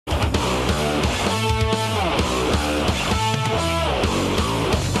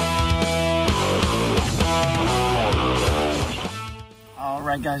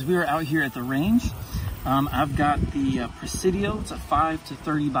right, guys, we are out here at the range. I've got the Presidio. It's a 5 to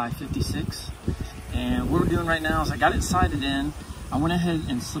 30 by 56. And what we're doing right now is I got it sighted in. I went ahead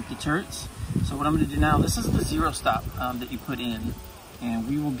and slipped the turrets. So what I'm going to do now, this is the zero stop that you put in. And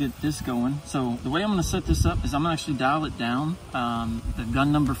we will get this going. So the way I'm going to set this up is I'm going to actually dial it down. The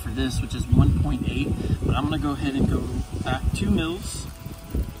gun number for this, which is 1.8. But I'm going to go ahead and go back 2 mils.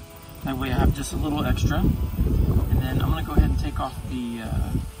 That way I have just a little extra. And then I'm going to go ahead and take off the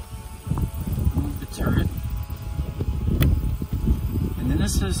move the turret. And then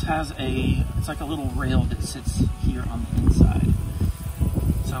this has it's like a little rail that sits here on the inside.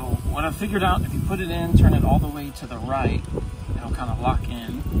 So what I figured out, if you put it in, turn it all the way to the right, it'll kind of lock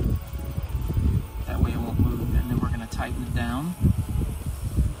in. That way it won't move. And then we're going to tighten it down.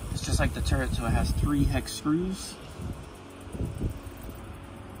 It's just like the turret, so it has 3 hex screws.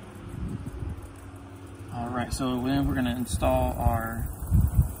 Alright, so then we're going to install our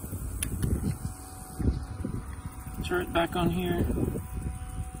turret back on here.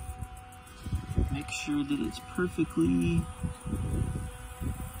 Make sure that it's perfectly...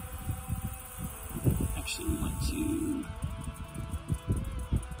 Actually, we went to...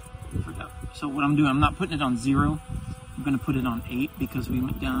 I forgot. So what I'm doing, I'm not putting it on 0. I'm going to put it on 8 because we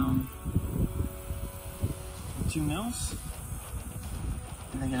went down 2 mils.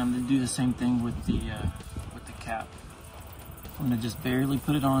 And again, I'm going to do the same thing with the cap. I'm going to just barely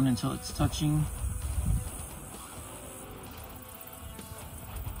put it on until it's touching.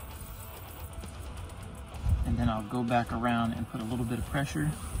 And then I'll go back around and put a little bit of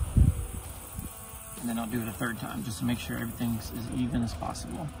pressure. And then I'll do it a 3rd time just to make sure everything's as even as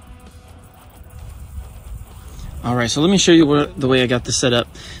possible. All right, so let me show you the way I got this set up.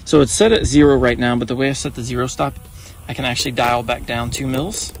 So it's set at 0 right now, but the way I set the 0 stop, I can actually dial back down 2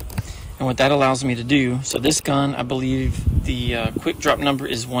 mils. And what that allows me to do, so this gun, I believe the quick drop number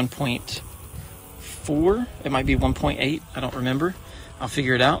is 1.4. It might be 1.8, I don't remember. I'll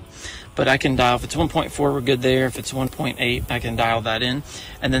figure it out. But I can dial, if it's 1.4, we're good there. If it's 1.8, I can dial that in.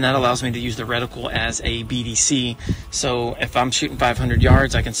 And then that allows me to use the reticle as a BDC. So if I'm shooting 500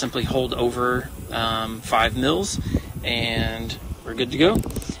 yards, I can simply hold over 5 mils and we're good to go.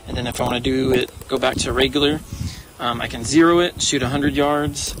 And then if I want to do it, go back to regular, I can 0 it, shoot 100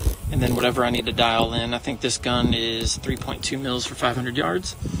 yards, and then whatever I need to dial in. I think this gun is 3.2 mils for 500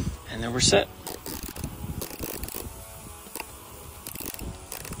 yards, and then we're set.